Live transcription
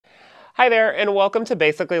Hi there, and welcome to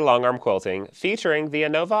Basically Longarm Quilting, featuring the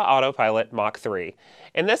INNOVA AutoPilot Mach 3.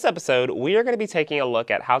 In this episode, we are going to be taking a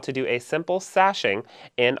look at how to do a simple sashing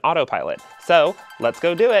in AutoPilot. So, let's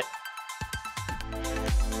go do it!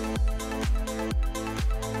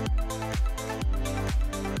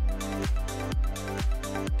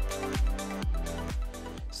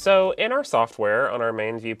 So in our software, on our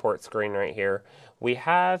main viewport screen right here, we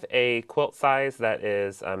have a quilt size that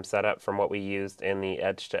is set up from what we used in the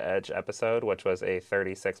edge-to-edge episode, which was a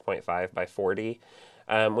 36.5 by 40.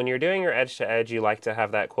 When you're doing your edge-to-edge, you like to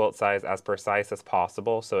have that quilt size as precise as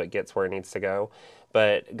possible so it gets where it needs to go.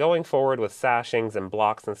 But going forward with sashings and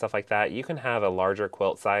blocks and stuff like that, you can have a larger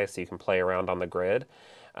quilt size so you can play around on the grid.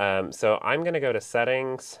 So I'm going to go to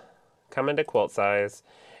Settings, come into Quilt Size,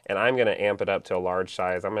 and I'm going to amp it up to a large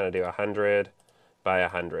size. I'm going to do 100 by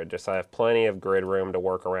 100, just so I have plenty of grid room to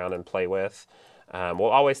work around and play with. We'll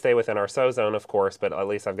always stay within our sew zone, of course, but at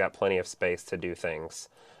least I've got plenty of space to do things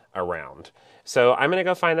around. So I'm going to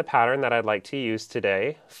go find the pattern that I'd like to use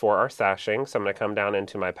today for our sashing. So I'm going to come down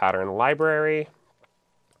into my pattern library,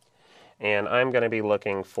 and I'm going to be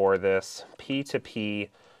looking for this P2P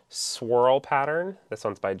Swirl pattern. This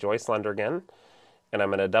one's by Joyce Lundrigan. And I'm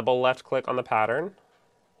going to double left click on the pattern.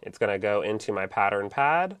 It's going to go into my pattern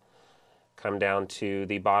pad, come down to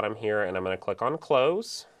the bottom here, and I'm going to click on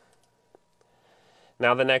Close.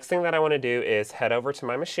 Now the next thing that I want to do is head over to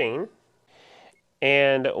my machine.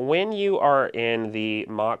 And when you are in the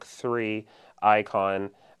Mach 3 icon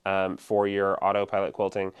for your AutoPilot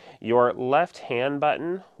quilting, your left hand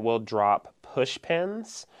button will drop push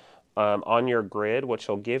pins on your grid, which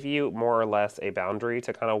will give you more or less a boundary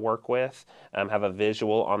to kind of work with, have a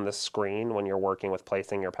visual on the screen when you're working with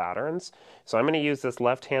placing your patterns. So I'm going to use this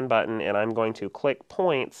left hand button, and I'm going to click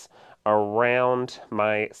points around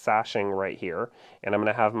my sashing right here, and I'm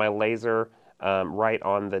going to have my laser right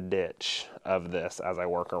on the ditch of this as I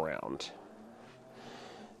work around.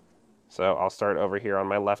 So I'll start over here on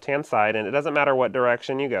my left hand side, and it doesn't matter what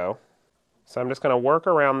direction you go. So I'm just going to work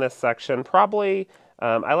around this section. Probably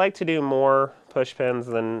I like to do more push pins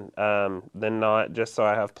than not, just so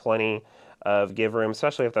I have plenty of give room,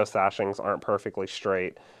 especially if those sashings aren't perfectly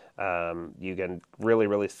straight. You can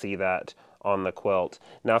really see that on the quilt.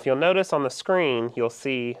 Now if you'll notice on the screen, you'll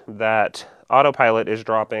see that AutoPilot is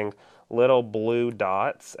dropping little blue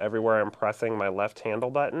dots everywhere I'm pressing my left handle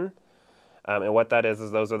button. And what that is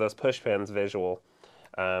those are those push pins visual.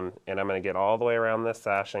 And I'm going to get all the way around this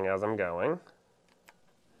sashing as I'm going.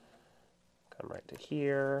 Come right to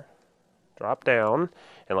here, drop down,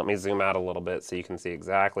 and let me zoom out a little bit so you can see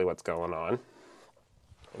exactly what's going on.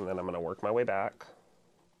 And then I'm going to work my way back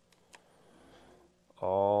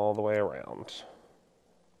all the way around.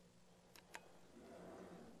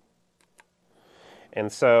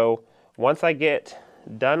 And so once I get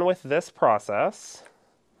done with this process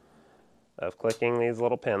of clicking these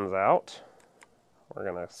little pins out, we're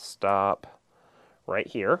going to stop right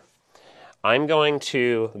here. I'm going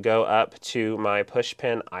to go up to my push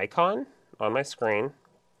pin icon on my screen,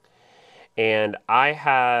 and I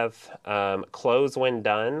have Close When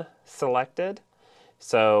Done selected.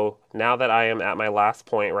 So now that I am at my last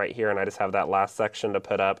point right here and I just have that last section to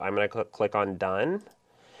put up, I'm going to click on Done,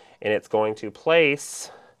 and it's going to place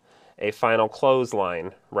a final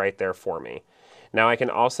clothesline right there for me. Now I can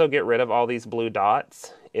also get rid of all these blue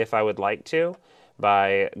dots if I would like to,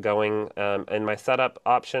 by going in my setup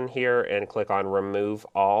option here and click on Remove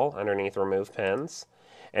All underneath Remove Pins.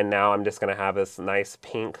 And now I'm just going to have this nice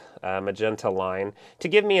pink magenta line to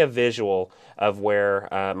give me a visual of where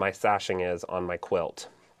my sashing is on my quilt.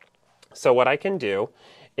 So what I can do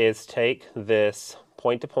is take this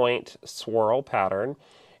point-to-point swirl pattern,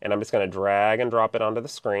 and I'm just going to drag and drop it onto the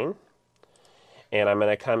screen. And I'm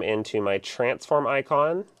going to come into my transform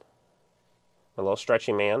icon, my little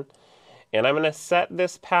stretchy man, and I'm going to set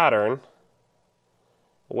this pattern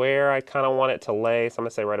where I kind of want it to lay. So I'm going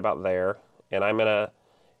to say right about there. And I'm going to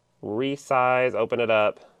resize, open it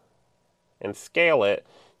up, and scale it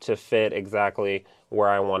to fit exactly where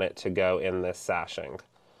I want it to go in this sashing.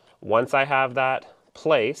 Once I have that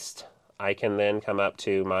placed, I can then come up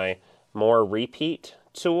to my More Repeat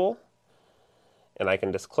tool. And I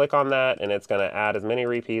can just click on that, and it's going to add as many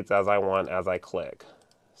repeats as I want as I click.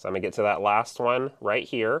 So I'm going to get to that last one right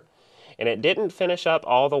here. And it didn't finish up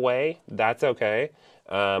all the way. That's okay.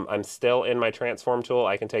 I'm still in my transform tool.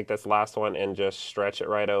 I can take this last one and just stretch it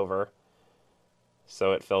right over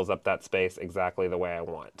so it fills up that space exactly the way I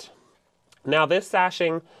want. Now this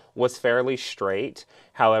sashing was fairly straight.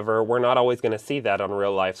 However, we're not always going to see that on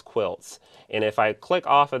real life's quilts. And if I click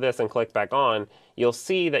off of this and click back on, you'll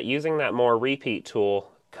see that using that More Repeat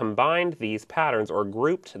tool combined these patterns or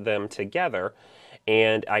grouped them together,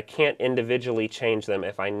 and I can't individually change them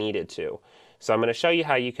if I needed to. So I'm going to show you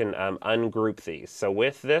how you can ungroup these. So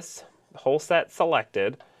with this whole set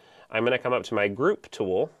selected, I'm going to come up to my group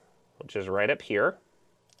tool, which is right up here,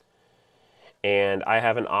 and I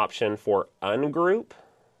have an option for ungroup.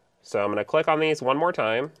 So I'm going to click on these one more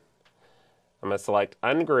time. I'm going to select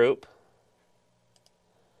ungroup,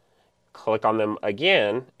 click on them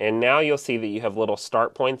again, and now you'll see that you have little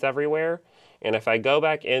start points everywhere. And if I go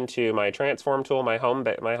back into my transform tool, my home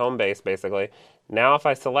base basically, now if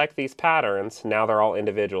I select these patterns, now they're all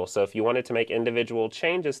individual. So if you wanted to make individual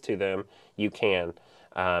changes to them, you can.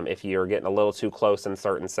 If you're getting a little too close in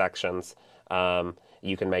certain sections,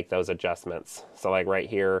 you can make those adjustments. So like right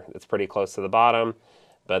here, it's pretty close to the bottom,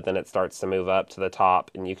 but then it starts to move up to the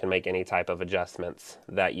top, and you can make any type of adjustments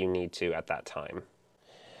that you need to at that time.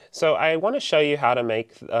 So I want to show you how to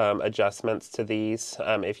make adjustments to these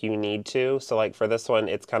if you need to. So like for this one,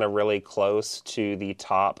 it's kind of really close to the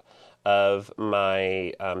top of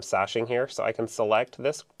my sashing here. So I can select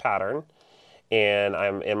this pattern, and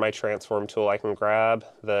I'm in my transform tool. I can grab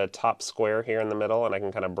the top square here in the middle, and I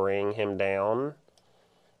can kind of bring him down.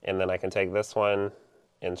 And then I can take this one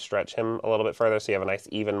and stretch him a little bit further so you have a nice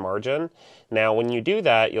even margin. Now when you do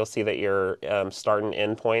that, you'll see that your start and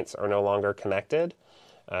end points are no longer connected.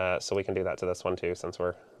 So we can do that to this one too, since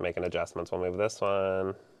we're making adjustments. We'll move this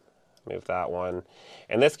one, move that one.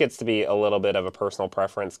 And this gets to be a little bit of a personal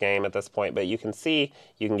preference game at this point, but you can see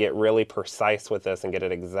you can get really precise with this and get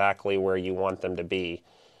it exactly where you want them to be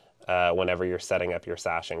whenever you're setting up your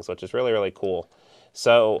sashings, which is really, really cool.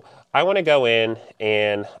 So I want to go in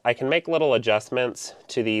and I can make little adjustments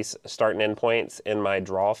to these start and end points in my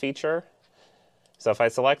draw feature. So if I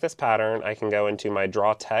select this pattern, I can go into my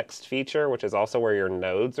draw text feature, which is also where your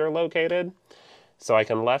nodes are located. So I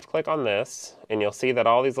can left click on this, and you'll see that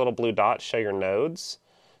all these little blue dots show your nodes.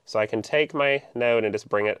 So I can take my node and just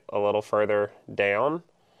bring it a little further down,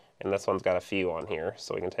 and this one's got a few on here.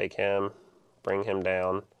 So we can take him, bring him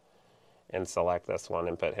down, and select this one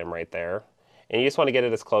and put him right there. And you just want to get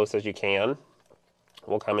it as close as you can.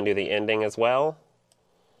 We'll come and do the ending as well.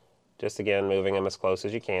 Just again, moving them as close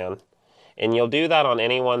as you can. And you'll do that on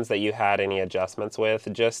any ones that you had any adjustments with,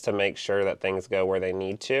 just to make sure that things go where they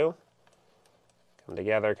need to. Come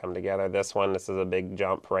together, come together. This one, this is a big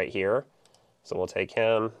jump right here. So we'll take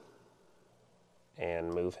him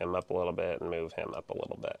and move him up a little bit and move him up a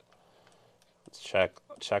little bit. Let's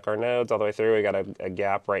check our nodes all the way through. We got a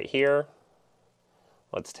gap right here.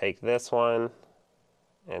 Let's take this one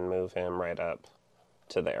and move him right up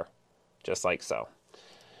to there, just like so.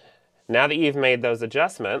 Now that you've made those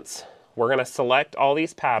adjustments, we're going to select all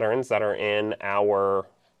these patterns that are in our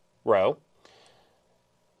row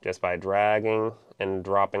just by dragging and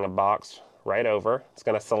dropping a box right over. It's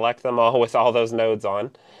going to select them all with all those nodes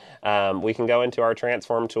on. We can go into our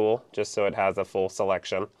transform tool just so it has a full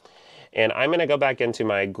selection. And I'm going to go back into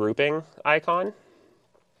my grouping icon.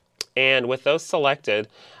 And with those selected,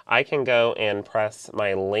 I can go and press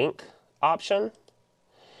my link option.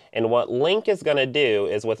 And what link is going to do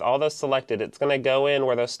is, with all those selected, it's going to go in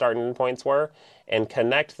where those start and end points were and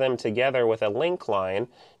connect them together with a link line,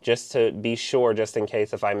 just to be sure, just in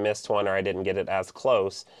case if I missed one or I didn't get it as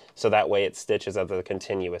close, so that way it stitches as a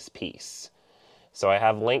continuous piece. So I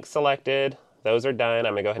have link selected. Those are done.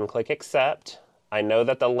 I'm going to go ahead and click accept. I know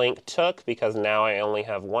that the link took because now I only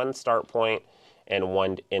have one start point and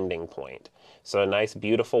one ending point. So a nice,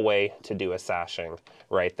 beautiful way to do a sashing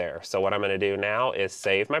right there. So what I'm going to do now is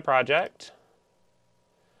save my project,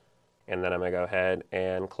 and then I'm going to go ahead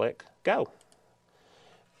and click go.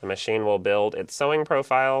 The machine will build its sewing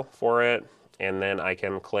profile for it, and then I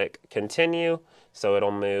can click continue, so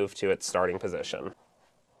it'll move to its starting position.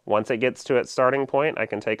 Once it gets to its starting point, I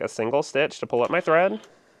can take a single stitch to pull up my thread.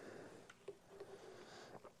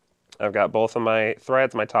 I've got both of my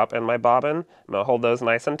threads, my top and my bobbin. I'm going to hold those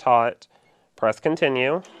nice and taut. Press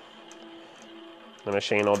continue. The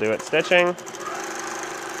machine will do its stitching,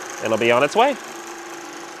 and it'll be on its way.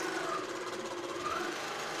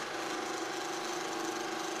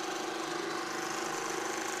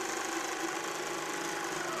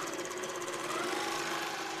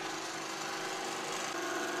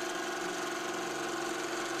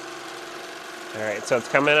 All right, so it's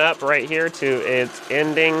coming up right here to its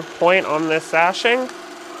ending point on this sashing.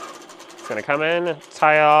 It's going to come in,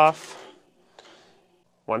 tie off.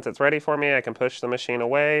 Once it's ready for me, I can push the machine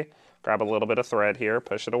away, grab a little bit of thread here,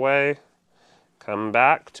 push it away, come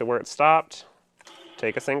back to where it stopped,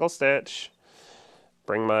 take a single stitch,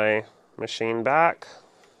 bring my machine back,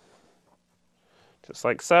 just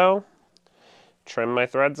like so, trim my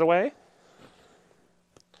threads away,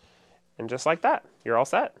 And just like that, you're all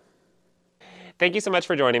set. Thank you so much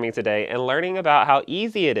for joining me today and learning about how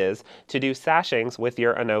easy it is to do sashings with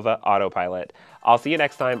your INNOVA AutoPilot. I'll see you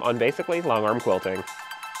next time on Basically Longarm Quilting.